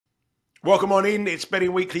Welcome on in. It's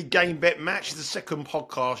Betting Weekly Game Bet Match, the second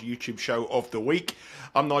podcast YouTube show of the week.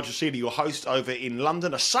 I'm Nigel Seeley, your host over in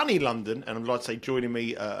London, a sunny London, and I'd like to say joining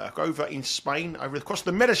me over in Spain, over across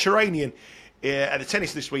the Mediterranean at the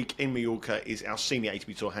tennis this week in Mallorca is our senior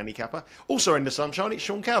ATP Tour handicapper. Also in the sunshine, it's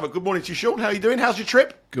Sean Calvert. Good morning to you, Sean. How are you doing? How's your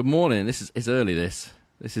trip? Good morning. It's early. This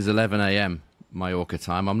is 11 a.m. Mallorca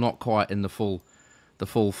time. I'm not quite in the full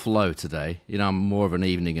flow today. You know, I'm more of an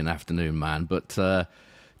evening and afternoon man, but.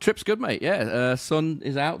 Trip's good, mate. Yeah, sun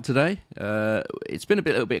is out today. It's been a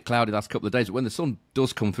little bit cloudy the last couple of days, but when the sun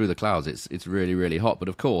does come through the clouds, it's really, really hot. But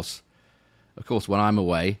of course, when I'm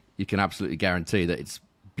away, you can absolutely guarantee that it's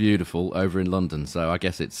beautiful over in London. So I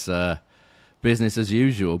guess it's business as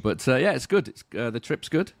usual. But yeah, it's good. The trip's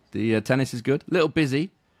good. The tennis is good. A little busy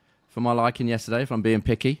for my liking yesterday, if I'm being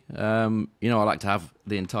picky. I like to have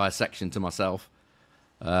the entire section to myself.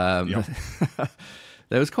 Yep.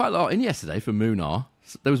 There was quite a lot in yesterday for Munar.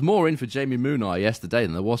 There was more in for Jamie Munar yesterday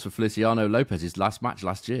than there was for Feliciano Lopez's last match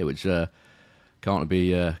last year, which can't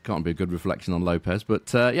be a good reflection on Lopez.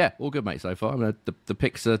 But yeah, all good, mate, so far. I mean, the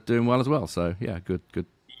picks are doing well as well. So yeah, good.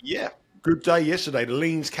 Yeah, good day yesterday. The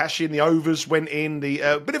leans cash in, the overs went in.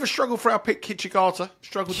 The bit of a struggle for our pick, Hijikata.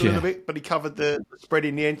 Struggled a little bit, but he covered the spread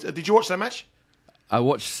in the end. Did you watch that match? I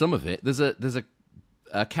watched some of it. There's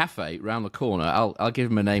a cafe round the corner. I'll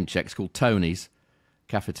give him a name check. It's called Tony's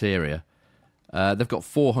Cafeteria. They've got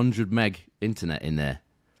 400 meg internet in there,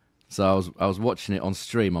 so I was watching it on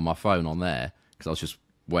stream on my phone on there because I was just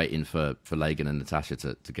waiting for Lagan and Natasha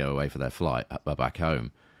to go away for their flight back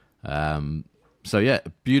home. So yeah,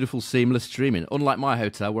 beautiful seamless streaming. Unlike my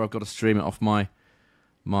hotel where I've got to stream it off my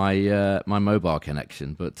mobile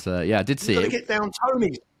connection. But yeah, I did see it. You got to get down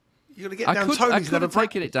Tony's. You got to get down Tony's. I could have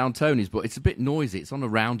taken it down Tony's, but it's a bit noisy. It's on a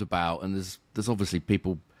roundabout, and there's obviously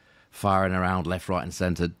people firing around left, right, and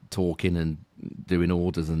centre, talking and doing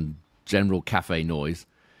orders and general cafe noise.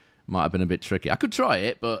 Might have been a bit tricky. I could try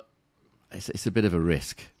it, but it's a bit of a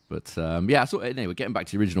risk. But yeah, anyway, getting back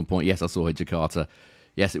to the original point, yes, I saw Hijikata.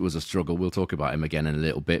 Yes, it was a struggle. We'll talk about him again in a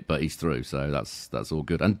little bit, but he's through, so that's all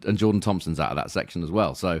good. And Jordan Thompson's out of that section as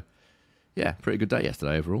well. So yeah, pretty good day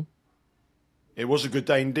yesterday overall. It was a good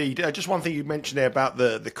day indeed. Just one thing you mentioned there about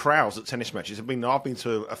the crowds at tennis matches. I've been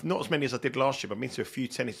to not as many as I did last year, but I've been to a few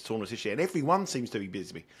tennis tournaments this year, and everyone seems to be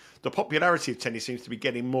busy. The popularity of tennis seems to be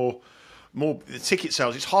getting more. The ticket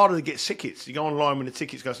sales. It's harder to get tickets. You go online when the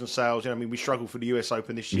tickets go on sales. We struggled for the US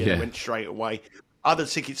Open this year. Yeah. They went straight away. Other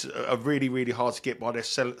tickets are really, really hard to get by. They're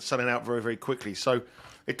selling out very, very quickly. So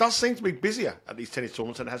it does seem to be busier at these tennis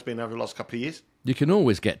tournaments than it has been over the last couple of years. You can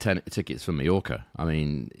always get tickets from Mallorca. I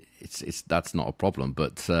mean, that's not a problem.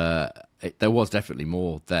 But there was definitely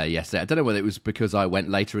more there yesterday. I don't know whether it was because I went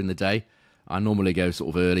later in the day. I normally go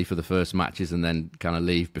sort of early for the first matches and then kind of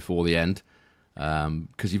leave before the end.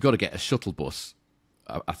 Because you've got to get a shuttle bus.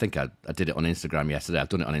 I think I did it on Instagram yesterday. I've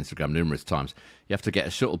done it on Instagram numerous times. You have to get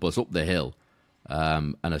a shuttle bus up the hill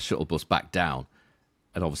and a shuttle bus back down.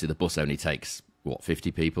 And obviously the bus only takes,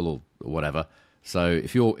 50 people or whatever. So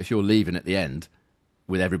if you're leaving at the end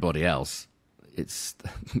with everybody else,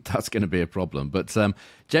 that's going to be a problem. But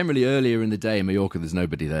generally earlier in the day in Mallorca, there's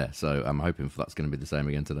nobody there. So I'm hoping that's going to be the same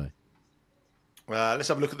again today. Let's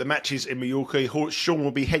have a look at the matches in Mallorca. Sean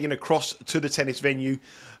will be heading across to the tennis venue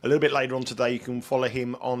a little bit later on today. You can follow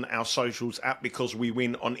him on our socials at Because We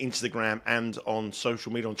Win on Instagram and on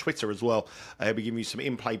social media on Twitter as well. He'll be giving you some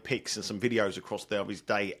in-play pics and some videos across there of his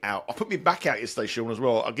day out. I put my back out yesterday, Sean, as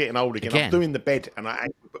well. I'm getting old again. I'm doing the bed, and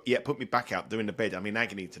put me back out doing the bed. I'm in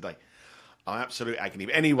agony today. I'm absolute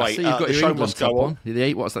agony. Anyway, you've got the your show England must go on.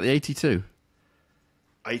 What's that? The 82.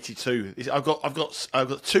 82. I've got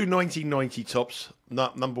two 1990 tops.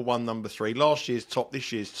 Number 1, number 3. Last year's top,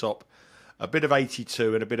 this year's top. A bit of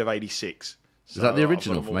 82 and a bit of 86. So is that the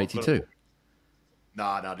original from 82?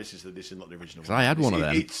 No, this is not the original. I had one of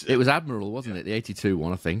them. It was Admiral, wasn't it? The 82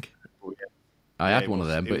 one, I think. Yeah. I had one of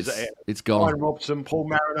them, but it's gone. Brian Robson, Paul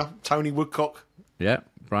Mariner, Tony Woodcock. Yeah,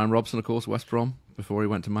 Brian Robson, of course, West Brom before he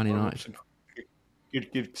went to Man United.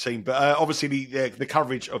 Good team, but obviously the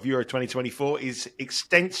coverage of Euro 2024 is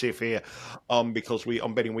extensive here, because we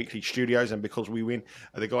on Betting Weekly Studios and Because We Win.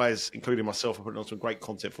 The guys, including myself, are putting on some great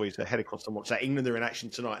content for you to head across and watch that. England are in action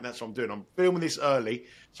tonight, and that's what I'm doing. I'm filming this early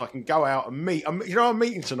so I can go out and meet. I'm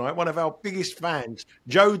meeting tonight one of our biggest fans,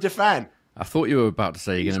 Joe DeFan. I thought you were about to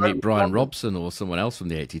say you're going to meet Brian Robson or someone else from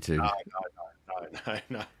the 82. No.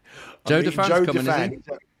 Joe DeFan's coming, isn't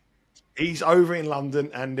he? He's over in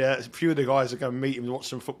London, and a few of the guys are going to meet him and watch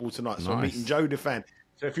some football tonight. So I'm meeting Joe DeFan.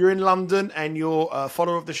 So if you're in London and you're a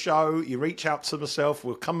follower of the show, you reach out to myself.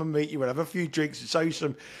 We'll come and meet you. We'll have a few drinks and show you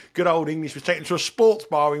some good old English. We'll take you to a sports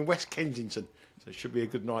bar in West Kensington So it should be a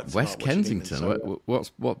good night tonight. West Kensington. So,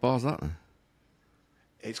 what bar's that then?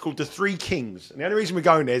 It's called the Three Kings. And the only reason we're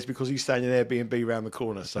going there is because he's staying in Airbnb around the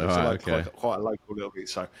corner. So it's quite a local little bit.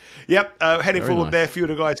 So, heading forward there. A few of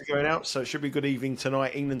the guys are going out. So it should be a good evening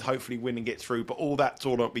tonight. England hopefully win and get through. But all that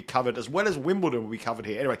tournament will be covered, as well as Wimbledon will be covered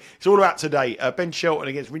here. Anyway, it's all about today. Ben Shelton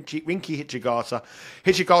against Rinky Hijikata.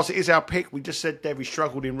 Hijikata is our pick. We just said there he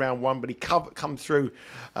struggled in round one, but he come through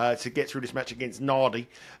to get through this match against Nardi.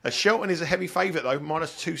 Shelton is a heavy favourite, though.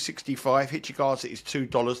 Minus 265. Hijikata is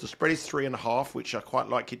 $2. The spread is 3.5, which I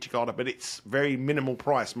quite like Hijikata, but it's very minimal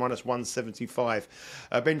price, minus 175.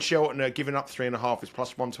 Ben Shelton giving up 3.5 is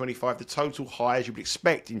plus 125. The total high, as you would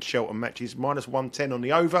expect in Shelton matches, minus 110 on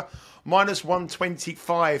the over, minus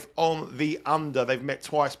 125 on the under. They've met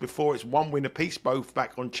twice before. It's one win apiece, both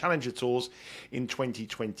back on Challenger Tours in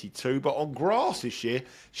 2022. But on grass this year,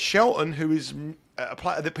 Shelton, who is a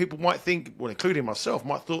player that people might think, well, including myself,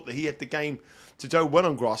 might have thought that he had the game to do well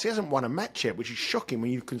on grass. He hasn't won a match yet, which is shocking when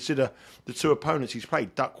you consider the two opponents he's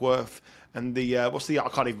played, Duckworth and the, I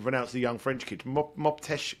can't even pronounce the young French kid,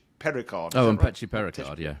 Moptesh Pericard. Oh, and Petchy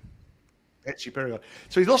Pericard, yeah. Petchy Pericard.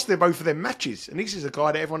 So he's lost both of their matches, and this is a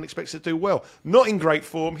guy that everyone expects to do well. Not in great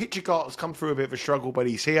form. Hijikata's come through a bit of a struggle, but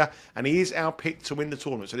he's here, and he is our pick to win the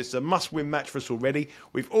tournament. So this is a must-win match for us already.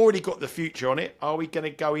 We've already got the future on it. Are we going to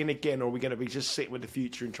go in again, or are we going to be just sitting with the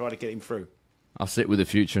future and try to get him through? I'll sit with the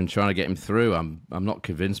future and trying to get him through. I'm not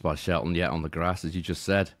convinced by Shelton yet on the grass, as you just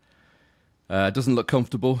said. Doesn't look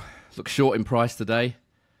comfortable. Looks short in price today.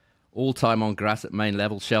 All time on grass at main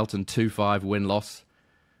level. Shelton 2-5 win-loss.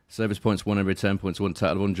 Service points won and return points won,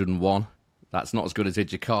 total of 101. That's not as good as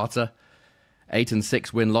Hijikata.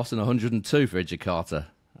 8-6 win-loss and 102 for Hijikata.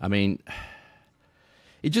 I mean,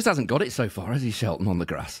 he just hasn't got it so far, has he, Shelton, on the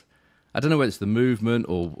grass? I don't know whether it's the movement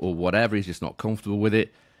or whatever. He's just not comfortable with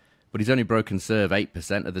it. But he's only broken serve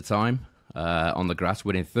 8% of the time on the grass,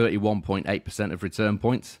 winning 31.8% of return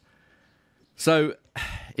points. So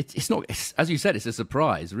it's not, as you said, it's a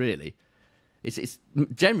surprise, really. It's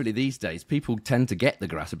generally these days people tend to get the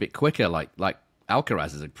grass a bit quicker. Like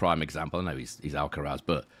Alcaraz is a prime example. I know he's Alcaraz,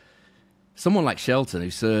 but someone like Shelton who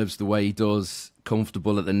serves the way he does,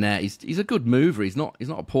 comfortable at the net. He's a good mover. He's not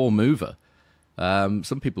a poor mover.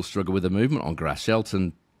 Some people struggle with the movement on grass.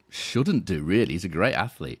 Shelton shouldn't do, really. He's a great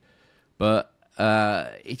athlete. But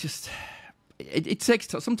sometimes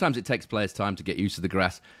it takes players time to get used to the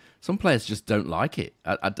grass. Some players just don't like it.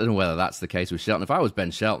 I don't know whether that's the case with Shelton. If I was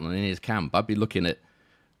Ben Shelton and in his camp, I'd be looking at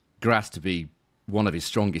grass to be one of his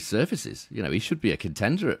strongest surfaces. You know, he should be a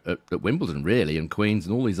contender at Wimbledon, really, and Queens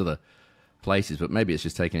and all these other places. But maybe it's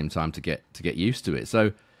just taking him time to get used to it.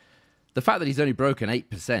 So the fact that he's only broken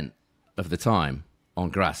 8% of the time on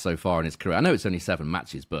grass so far in his career, I know it's only 7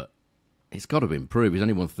 matches, but it's got to improve. He's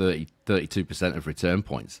only won 32% of return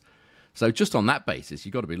points. So just on that basis,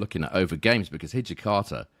 you've got to be looking at over games, because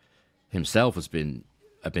Hijikata himself has been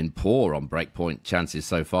poor on breakpoint chances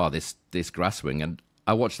so far this grass swing. And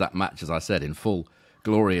I watched that match, as I said, in full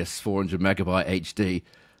glorious 400 megabyte HD,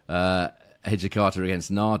 Hijikata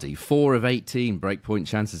against Nardi. 4 of 18 breakpoint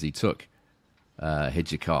chances he took,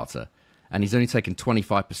 Hijikata. And he's only taken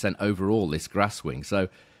 25% overall this grass swing. So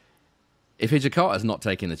if Hijikata's not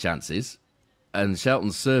taking the chances, and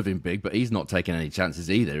Shelton's serving big, but he's not taking any chances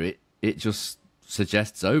either, it just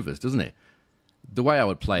suggests overs, doesn't it? The way I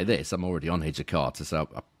would play this, I'm already on Hijikata, so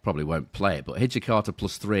I probably won't play it, but Hijikata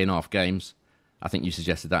plus 3.5 games, I think you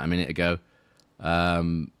suggested that a minute ago.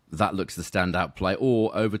 That looks the standout play,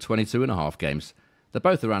 or over 22.5 games. They're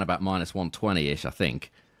both around about minus 120-ish, I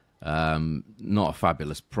think. Not a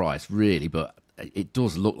fabulous price, really, but it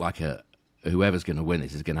does look like whoever's going to win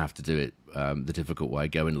this is going to have to do it the difficult way,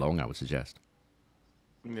 going long, I would suggest.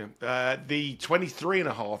 Yeah. The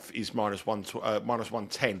 23.5 is minus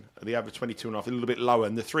 110. The average 22.5 a little bit lower,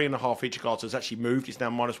 and the 3.5 Hijikata has actually moved. It's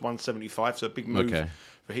now minus 175, so a big move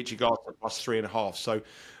for Hijikata plus 3.5. So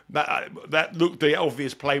that looked the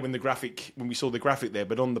obvious play when we saw the graphic there,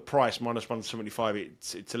 but on the price minus 175,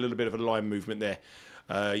 it's a little bit of a line movement there.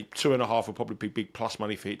 2.5 will probably be big plus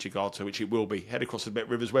money for Hijikata, which it will be. Head across the Bet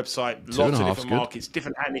Rivers website, lots of different markets,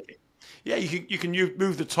 different handicap. Yeah, you can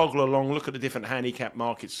move the toggle along, look at the different handicap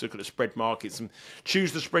markets, look at the spread markets, and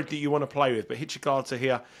choose the spread that you want to play with. But Hijikata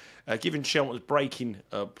here, given Shelton's breaking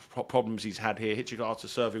problems he's had here, Hijikata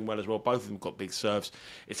serving well as well. Both of them got big serves.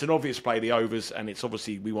 It's an obvious play, the overs, and it's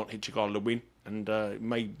obviously we want Hijikata to win, and it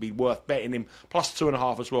may be worth betting him plus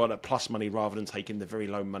 2.5 as well at plus money rather than taking the very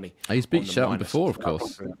low money. He's beat Shelton before, of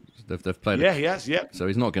course. They've played. Yeah, he has. Yeah. So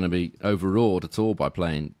he's not going to be overawed at all by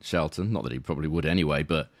playing Shelton. Not that he probably would anyway,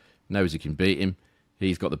 but knows he can beat him.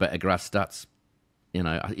 He's got the better grass stats. You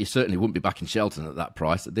know, you certainly wouldn't be back in Shelton at that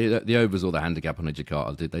price. The overs or the handicap on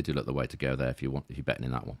Hijikata, they do look the way to go there if you're betting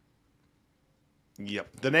in that one.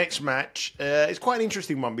 Yep. The next match is quite an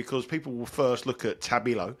interesting one because people will first look at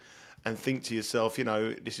Tabilo and think to yourself, you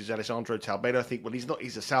know, this is Alejandro Tabilo. I think, well,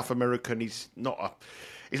 he's a South American. He's not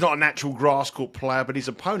a natural grass court player, but his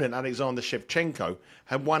opponent, Aleksandar Shevchenko,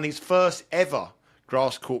 had won his first ever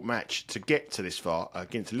grass court match to get to this far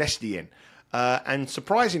against Lestien. And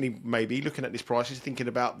surprisingly, maybe, looking at this price, he's thinking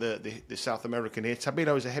about the South American here.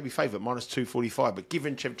 Tabilo is a heavy favourite, minus 245. But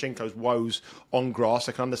given Shevchenko's woes on grass,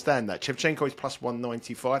 I can understand that. Shevchenko is plus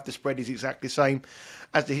 195. The spread is exactly the same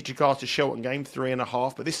as the Hijikata Shelton game,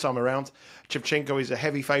 3.5. But this time around, Shevchenko is a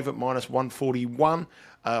heavy favourite, minus 141.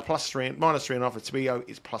 Minus 3.5 for Tabilo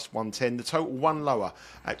is plus 110. The total one lower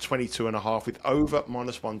at 22.5 with over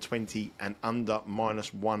minus 120 and under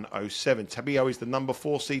minus 107. Tabilo is the number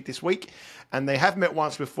 4 seed this week, and they have met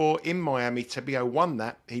once before in Miami. Tabilo won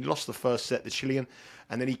that. He lost the first set, the Chilean,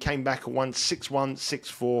 and then he came back and won 6-1,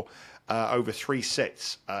 6-4 over 3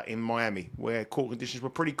 sets in Miami, where court conditions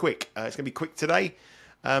were pretty quick. It's going to be quick today.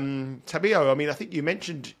 Tabilo, I mean, I think you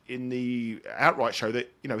mentioned in the outright show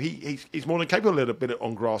that, you know, he's more than capable a little bit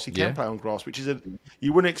on grass. He can play on grass, which is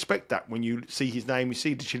you wouldn't expect that when you see his name, you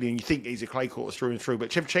see the Chilean, you think he's a clay court through and through.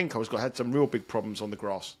 But Shevchenko has had some real big problems on the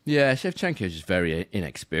grass. Yeah, Shevchenko is just very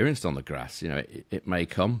inexperienced on the grass. You know, it may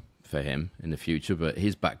come for him in the future, but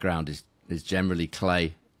his background is generally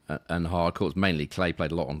clay and hard courts, mainly clay.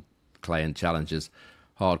 Played a lot on clay and challengers,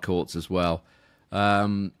 hard courts as well.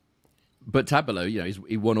 But Tabilo, you know,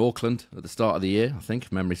 he won Auckland at the start of the year, I think,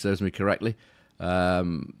 if memory serves me correctly. You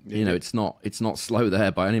know, it's not slow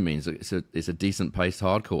there by any means. It's a decent paced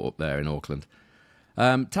hard court up there in Auckland.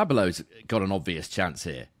 Tabilo's got an obvious chance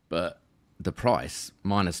here, but the price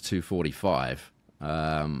minus 245. You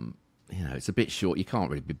know, it's a bit short. You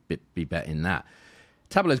can't really be betting that.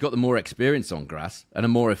 Tabilo's got the more experience on grass and a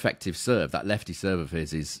more effective serve. That lefty serve of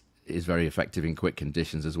his is very effective in quick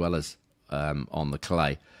conditions as well as on the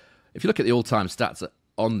clay. If you look at the all-time stats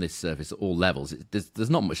on this surface at all levels, there's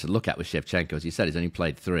not much to look at with Shevchenko. As you said, he's only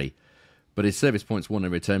played 3. But his service points won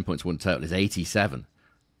and return points won total is 87,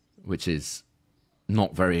 which is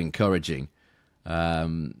not very encouraging.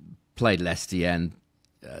 Played Lestien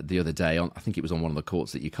the other day. I think it was on one of the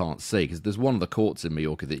courts that you can't see, because there's one of the courts in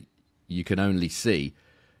Mallorca that you can only see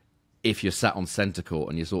if you're sat on centre court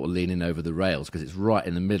and you're sort of leaning over the rails, because it's right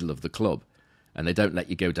in the middle of the club, and they don't let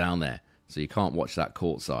you go down there. So you can't watch that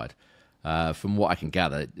court side. From what I can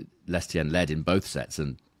gather, Lestien led in both sets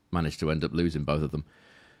and managed to end up losing both of them.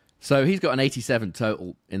 So he's got an 87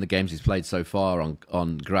 total in the games he's played so far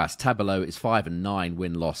on grass. Tabilo is 5-9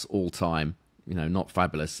 win-loss all-time. You know, not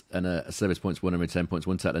fabulous. And a service points won and return points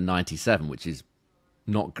won total of 97, which is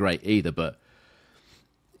not great either. But,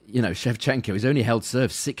 you know, Shevchenko, he's only held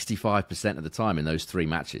serve 65% of the time in those 3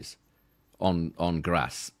 matches on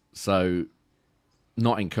grass. So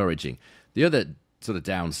not encouraging. The other sort of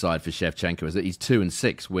downside for Shevchenko is that he's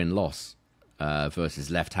 2-6 win-loss versus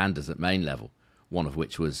left-handers at main level, one of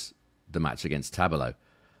which was the match against Tabilo.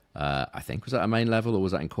 I think, was that a main level or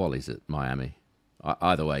was that in qualies at Miami?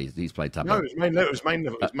 Either way, he's played Tabilo. No, it was main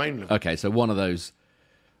level. Okay, so one of those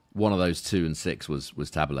 2-6 was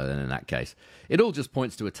Tabilo then in that case. It all just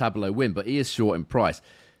points to a Tabilo win, but he is short in price.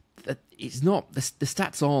 It's not, the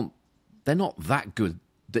stats aren't, they're not that good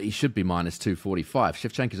that he should be minus 245.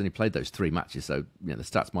 Shevchenko's only played those 3 matches, so, you know, the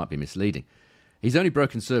stats might be misleading. He's only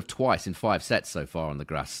broken serve twice in 5 sets so far on the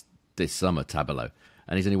grass this summer, Tabilo,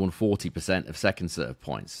 and he's only won 40% of second serve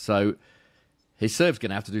points. So his serve's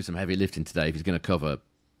going to have to do some heavy lifting today if he's going to cover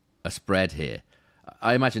a spread here.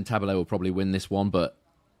 I imagine Tabilo will probably win this one, but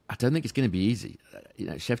I don't think it's going to be easy. You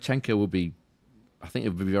know, Shevchenko will be, I think it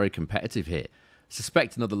will be very competitive here.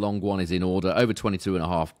 Suspect another long one is in order. Over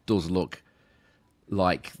 22.5 does look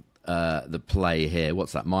like the play here.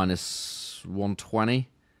 What's that? Minus 120,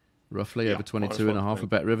 roughly, over 22.5 for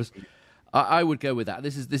Bet Rivers. I would go with that.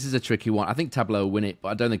 This is a tricky one. I think Tabilo will win it, but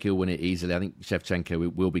I don't think he'll win it easily. I think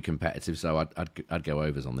Shevchenko will be competitive, so I'd go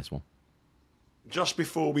overs on this one. Just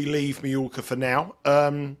before we leave Mallorca for now,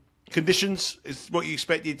 conditions is what you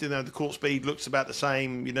expected. You know, the court speed looks about the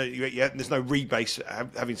same. You know, there's no rebase.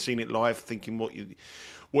 Having seen it live, thinking what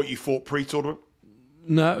you thought pre-tournament.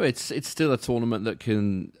 No, it's still a tournament that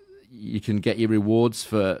you can get your rewards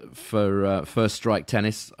for first strike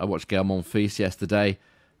tennis. I watched Gael Monfils yesterday.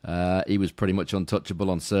 He was pretty much untouchable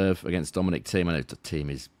on serve against Dominic Thiem. I know the Thiem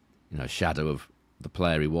is, you know, a shadow of the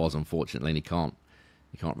player he was, unfortunately, and he can't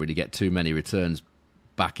really get too many returns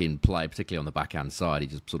back in play, particularly on the backhand side. He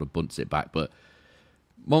just sort of bunts it back. But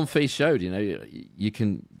Monfils showed, you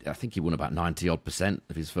can. I think he won about 90-odd%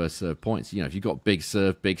 of his first serve points. If you've got big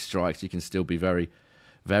serve, big strikes, you can still be very,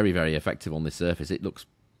 very, very effective on this surface. It looks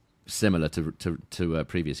similar to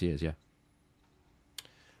previous years, yeah.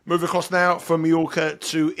 Move across now from Mallorca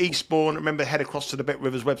to Eastbourne. Remember, head across to the Bet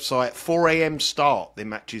Rivers website. 4 a.m. start, the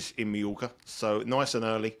matches in Mallorca. So nice and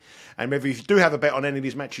early. And remember, if you do have a bet on any of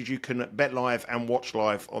these matches, you can bet live and watch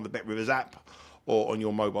live on the Bet Rivers app or on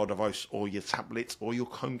your mobile device or your tablet or your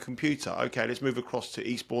home computer. Okay, let's move across to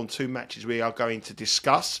Eastbourne. 2 matches we are going to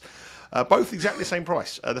discuss. Both exactly the same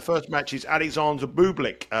price. The first match is Alejandro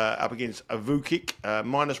Bublik up against Vukic.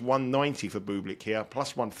 Minus 190 for Bublik here,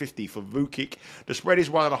 plus 150 for Vukic. The spread is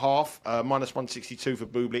 1.5, minus 162 for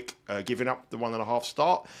Bublik, giving up the 1.5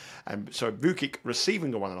 start. And so Vukic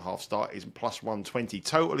receiving the 1.5 start is plus 120.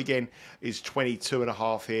 Total again is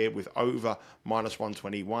 22.5 here with over minus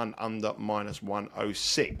 121, under minus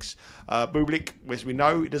 106. Bublik, as we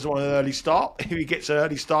know, he doesn't want an early start. If he gets an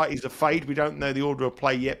early start, he's a fade. We don't know the order of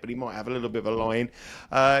play yet, but he might have a little bit of a lie-in.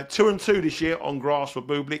 2-2 this year on grass for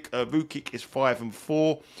Bublik. Vukic is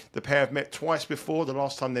 5-4. The pair have met twice before. The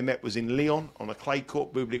last time they met was in Lyon on a clay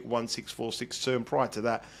court. Bublik won 6-4, 6-2, and prior to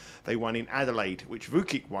that, they won in Adelaide, which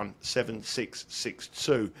Vukic won 7-6,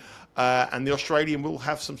 6-2. And the Australian will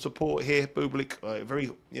have some support here. Bublik,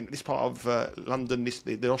 this part of London,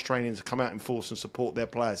 the Australians have come out in force and support their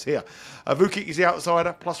players here. Vukic is the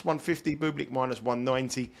outsider, plus 150. Bublik minus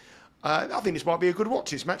 190. I think this might be a good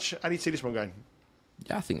watch, this match. How do you see this one going?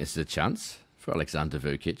 Yeah, I think this is a chance for Aleksandar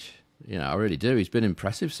Vukic. I really do. He's been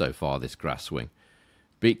impressive so far, this grass swing.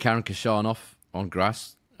 Beat Karen Khachanov on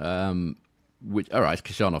grass. Which, all right,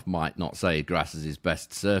 Khachanov might not say grass is his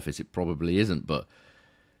best surface. It probably isn't, but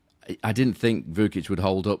I didn't think Vukic would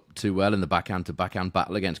hold up too well in the backhand-to-backhand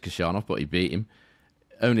battle against Khachanov, but he beat him.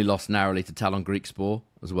 Only lost narrowly to Talon Griekspoor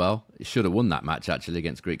as well. He should have won that match, actually,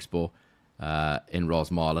 against Griekspoor in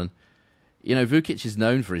Rosmalen. Vukic is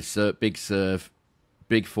known for his big serve,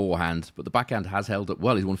 big forehand, but the backhand has held up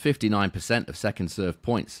well. He's won 59% of second serve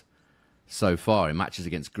points so far in matches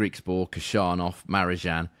against Griekspoor, Khachanov,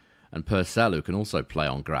 Marijan, and Purcell, who can also play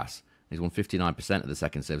on grass. He's won 59% of the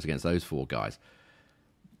second serves against those 4 guys.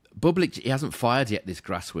 Bublik, he hasn't fired yet this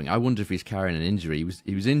grass swing. I wonder if he's carrying an injury.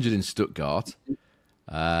 He was injured in Stuttgart.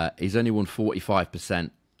 He's only won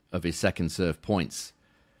 45% of his second serve points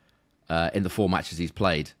in the 4 matches he's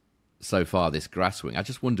played so far this grass swing. I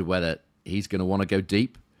just wonder whether he's going to want to go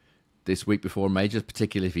deep this week before majors,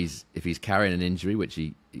 particularly if he's carrying an injury, which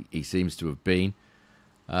he seems to have been.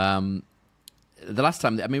 The last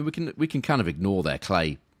time, we can kind of ignore their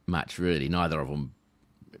clay match, really. Neither of them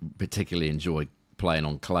particularly enjoyed playing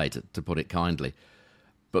on clay, to put it kindly.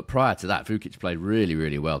 But prior to that, Vukic played really,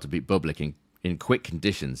 really well to beat Bublik in quick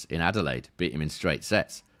conditions in Adelaide, beat him in straight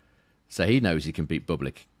sets. So he knows he can beat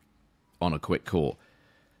Bublik on a quick court.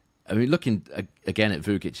 Looking again at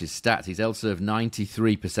Vukic's stats, he's held serve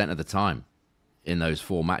 93% of the time in those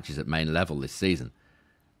 4 matches at main level this season,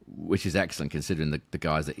 which is excellent considering the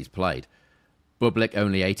guys that he's played. Bublik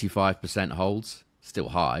only 85% holds, still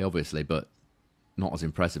high, obviously, but not as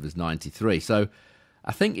impressive as 93. So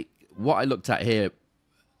I think what I looked at here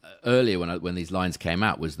earlier when these lines came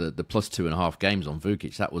out was the plus 2.5 games on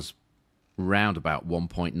Vukic. That was round about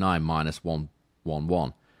 1.9 minus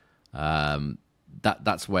 111.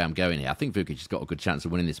 That's where I'm going here. I think Vukic has got a good chance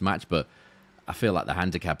of winning this match, but I feel like the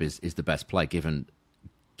handicap is the best play given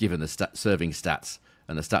the serving stats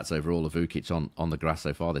and the stats overall of Vukic on the grass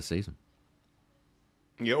so far this season.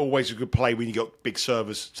 Yeah, always a good play when you got big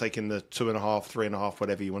servers taking the 2.5, 3.5,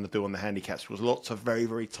 whatever you want to do on the handicaps. There was lots of very,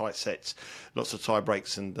 very tight sets, lots of tie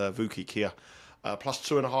breaks, and Vukic here. Plus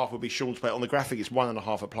 2.5 would be Sean's bet. On the graphic, it's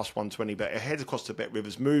 1.5 at plus 120. But ahead across the Bet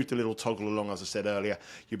Rivers, moved a little toggle along, as I said earlier.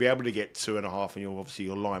 You'll be able to get 2.5, and obviously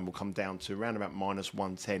your line will come down to around about minus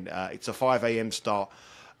 110. It's a 5 a.m. start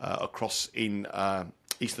across in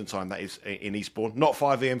Eastern time, that is, in Eastbourne. Not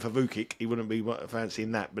 5 a.m. for Vukic. He wouldn't be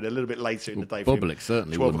fancying that, but a little bit later in the day for him. Bublik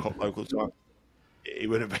certainly 12 wouldn't. o'clock local time. He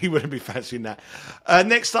wouldn't be fancying that.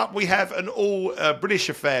 Next up, we have an all-British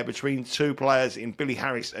affair between 2 players in Billy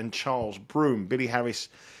Harris and Charles Broom. Billy Harris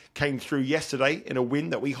came through yesterday in a win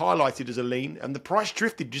that we highlighted as a lean, and the price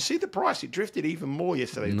drifted. Did you see the price? It drifted even more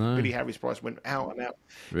yesterday. No. Billy Harris' price went out and out.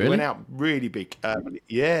 Really? It went out really big.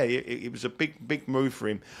 It was a big move for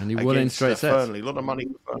him. And he won in straight sets. Fernley. A lot of money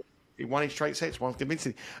for Fernley. He won his straight sets, won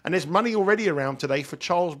convincingly. And there's money already around today for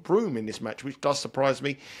Charles Broom in this match, which does surprise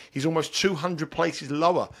me. He's almost 200 places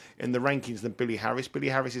lower in the rankings than Billy Harris. Billy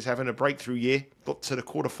Harris is having a breakthrough year. Got to the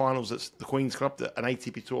quarterfinals at the Queen's Club, an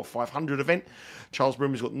ATP Tour 500 event. Charles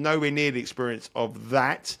Broom has got nowhere near the experience of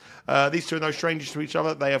that. These two are no strangers to each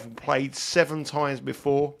other. They have played 7 times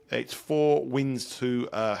before. It's 4 wins to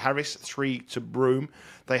Harris, 3 to Broom.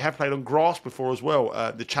 They have played on grass before as well.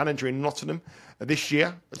 The Challenger in Nottingham this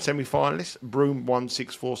year, semi-finalist. Broom won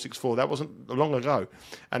 6-4, 6-4. That wasn't long ago.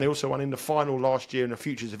 And they also won in the final last year in a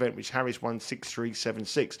Futures event, which Harris won 6-3,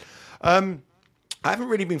 7-6. I haven't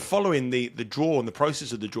really been following the draw and the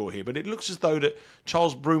process of the draw here, but it looks as though that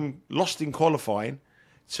Charles Broom lost in qualifying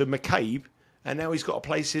to McCabe, and now he's got a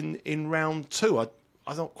place in round 2.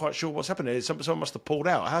 I'm not quite sure what's happened there. Someone must have pulled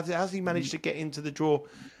out. How's he managed to get into the draw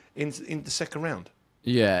in the second round?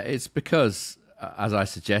 Yeah, it's because, as I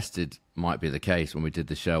suggested might be the case when we did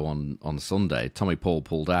the show on Sunday, Tommy Paul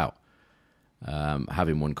pulled out,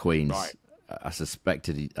 having won Queens. Right. I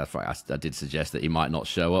suspected, I did suggest that he might not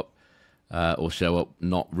show up, or show up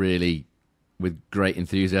not really with great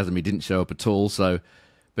enthusiasm. He didn't show up at all. So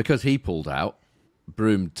because he pulled out,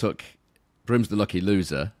 Broom's the lucky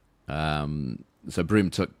loser. So Broom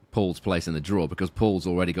took Paul's place in the draw because Paul's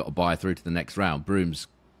already got a bye through to the next round. Broom's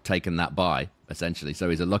taken that bye, essentially. So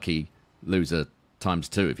he's a lucky loser times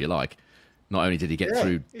 2, if you like. Not only did he get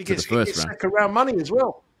through to the first round. He gets second round money as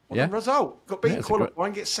well. What a result. Got beaten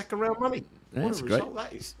qualifying, gets second round money. What a result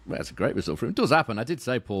that is. That's a great result for him. It does happen. I did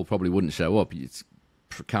say Paul probably wouldn't show up. It's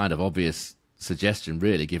kind of obvious suggestion,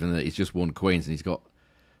 really, given that he's just won Queens and he's got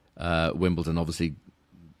Wimbledon, obviously,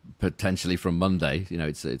 potentially from Monday. You know,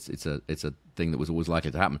 it's a thing that was always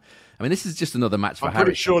likely to happen. I mean, this is just another match for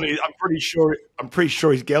Harris. I'm pretty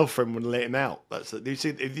sure his girlfriend wouldn't let him out. Have you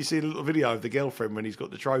seen a little video of the girlfriend when he's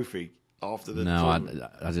got the trophy after the tournament?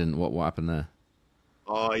 I didn't. What happened there?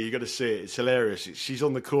 Oh, you got to see it. It's hilarious. She's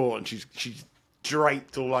on the court and she's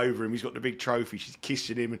draped all over him. He's got the big trophy. She's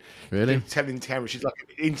kissing him and really telling camera she's like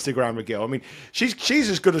an Instagrammer girl. I mean, she's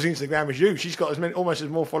as good as Instagram as you. She's got almost as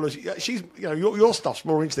more followers. She's your stuff's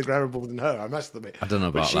more Instagrammable than her. I must admit. I don't know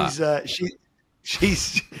about that.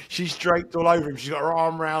 She's draped all over him. She's got her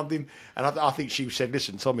arm around him, and I think she said,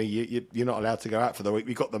 "Listen, Tommy, you're not allowed to go out for the week.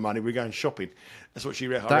 We got the money. We're going shopping." That's what she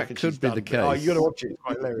reckons. That could be the case. Oh, you got to watch it. It's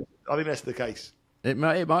quite hilarious. I think that's the case. It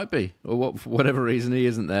might be, or for whatever reason he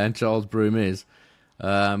isn't there, and Charles Broom is.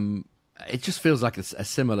 It just feels like a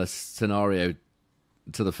similar scenario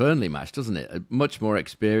to the Fernley match, doesn't it? Much more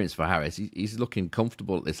experience for Harris. He's looking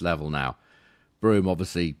comfortable at this level now. Broom,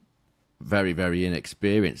 obviously, very, very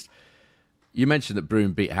inexperienced. You mentioned that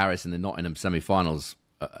Broom beat Harris in the Nottingham semi-finals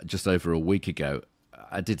just over a week ago.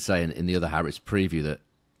 I did say in the other Harris preview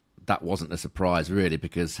that wasn't a surprise, really,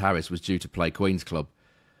 because Harris was due to play Queen's Club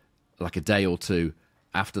like a day or two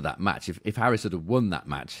after that match. If Harris had won that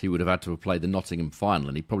match, he would have had to have played the Nottingham final,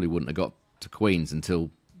 and he probably wouldn't have got to Queen's until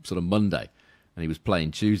sort of Monday, and he was playing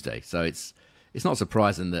Tuesday. So it's not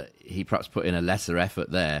surprising that he perhaps put in a lesser effort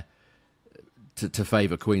there to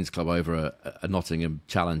favour Queen's Club over a Nottingham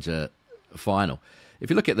Challenger final. If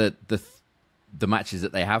you look at the matches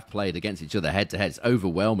that they have played against each other head to head, it's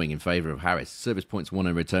overwhelming in favour of Harris. Service points won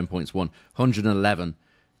and return points won. 111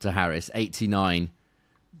 to Harris, 89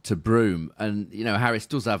 to Broom. And, Harris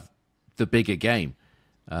does have the bigger game.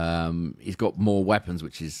 He's got more weapons,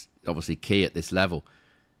 which is obviously key at this level.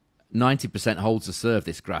 90% holds the serve,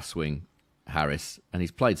 this grass swing, Harris, and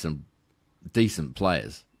he's played some decent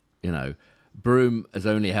players. Broom has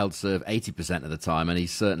only held serve 80% of the time, and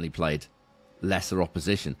he's certainly played lesser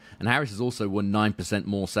opposition. And Harris has also won 9%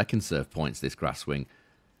 more second serve points this grass swing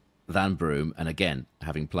than Broom, and again,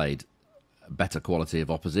 having played better quality of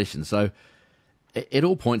opposition. So it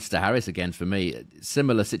all points to Harris again for me.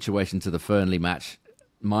 Similar situation to the Fernley match.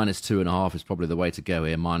 -2.5 is probably the way to go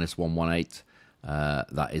here. -118,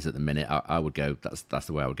 that is at the minute. I would go. That's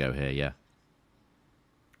the way I would go here. Yeah.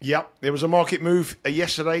 Yep, there was a market move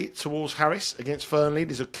yesterday towards Harris against Fernley.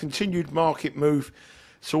 There's a continued market move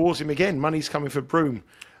towards him again. Money's coming for Broom.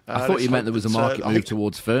 I thought you meant there was a market move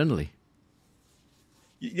towards Fernley.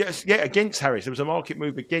 Yes, against Harris. There was a market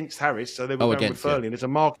move against Harris, so they were going with Fernley. And there's a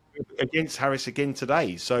market move against Harris again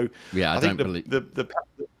today. So I think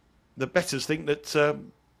the bettors think that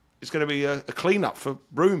it's going to be a clean-up for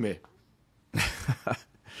Broom here.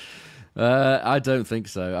 I don't think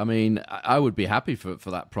so. I mean, I would be happy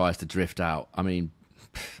for that price to drift out. I mean,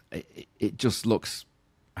 it just looks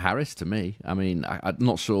Harris to me. I mean, I'm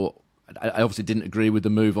not sure. I obviously didn't agree with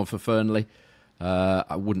the move on for Fernley.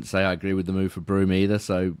 I wouldn't say I agree with the move for Broom either.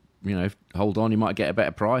 So, hold on. You might get a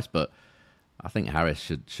better price, but I think Harris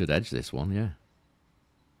should edge this one, yeah.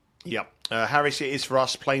 Yeah, Harris it is for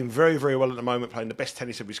us, playing very, very well at the moment, playing the best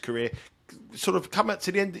tennis of his career. Sort of come up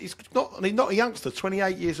to the end. He's not a youngster,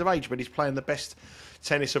 28 years of age, but he's playing the best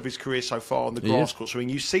tennis of his career so far on the grass court. So when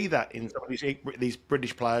you see that in some of these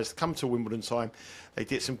British players come to Wimbledon time, they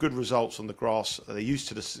get some good results on the grass. They're used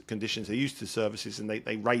to the conditions, they're used to the services, and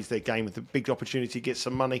they raise their game with a big opportunity to get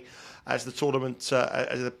some money as the tournament,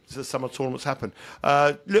 as the summer tournaments happen.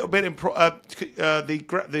 Little bit in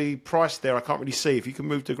the price there, I can't really see. If you can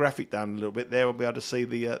move the graphic down a little bit there, we'll be able to see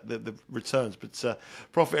the returns. But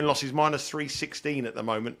profit and loss is minus 316 at the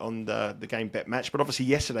moment on the game bet match. But obviously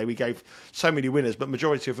yesterday we gave so many winners, but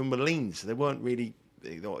majority of them were leans. They weren't really.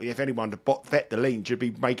 If anyone to bet the lean, you'd be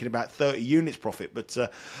making about 30 units profit. But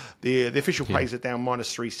the official plays are down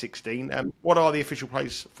minus 316. What are the official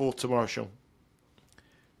plays for tomorrow, Sean?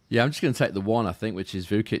 Yeah, I'm just going to take the one, I think, which is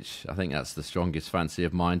Vukic. I think that's the strongest fancy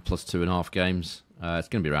of mine, plus 2.5 games. It's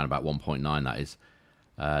going to be around about 1.9, that is,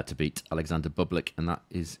 to beat Alexander Bublik, and that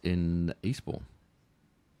is in Eastbourne.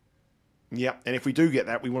 Yeah, and if we do get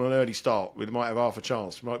that, we want an early start. We might have half a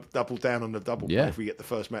chance. We might double down on the double play if we get the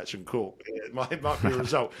first match in court. It might be a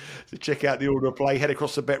result. So check out the order of play. Head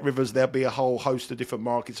across the Bet Rivers. There'll be a whole host of different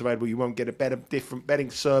markets available. You won't get a different betting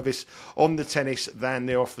service on the tennis than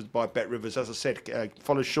they're offered by Bet Rivers. As I said,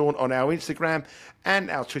 follow Sean on our Instagram and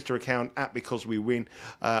our Twitter account at Because We Win.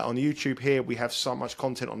 On YouTube here, we have so much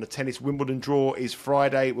content on the tennis. Wimbledon draw is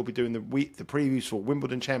Friday. We'll be doing the previews for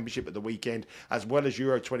Wimbledon Championship at the weekend, as well as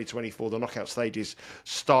Euro 2024. The knockout stages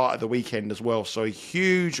start at the weekend as well. So a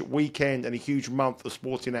huge weekend and a huge month of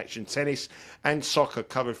sporting action, tennis and soccer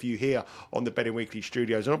covered for you here on the Betting Weekly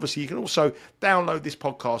studios. And obviously you can also download this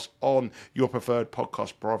podcast on your preferred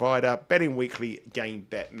podcast provider, Betting Weekly Game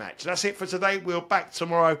Bet Match. That's it for today. We're back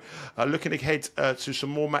tomorrow, looking ahead to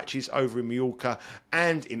some more matches over in Mallorca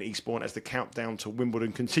and in Eastbourne as the countdown to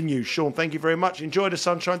Wimbledon continues. Sean, thank you very much. Enjoy the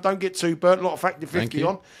sunshine. Don't get too burnt. A lot of Factor 50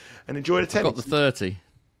 on. And enjoy the tennis. I've got the 30.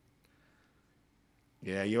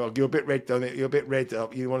 Yeah, you're a bit red, don't it? You're a bit red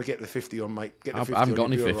up. You want to get the 50 on, mate. Get the 50 I haven't got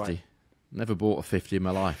on, any 50. Right. Never bought a 50 in my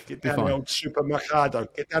life. Get down the old supermercado.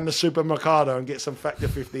 Get down the supermercado and get some Factor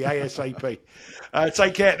 50 ASAP.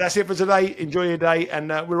 Take care. That's it for today. Enjoy your day. And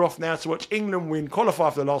we're off now to watch England win, qualify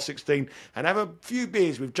for the last 16, and have a few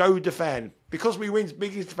beers with Joe DeFan. Because We Win's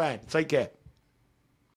biggest fan. Take care.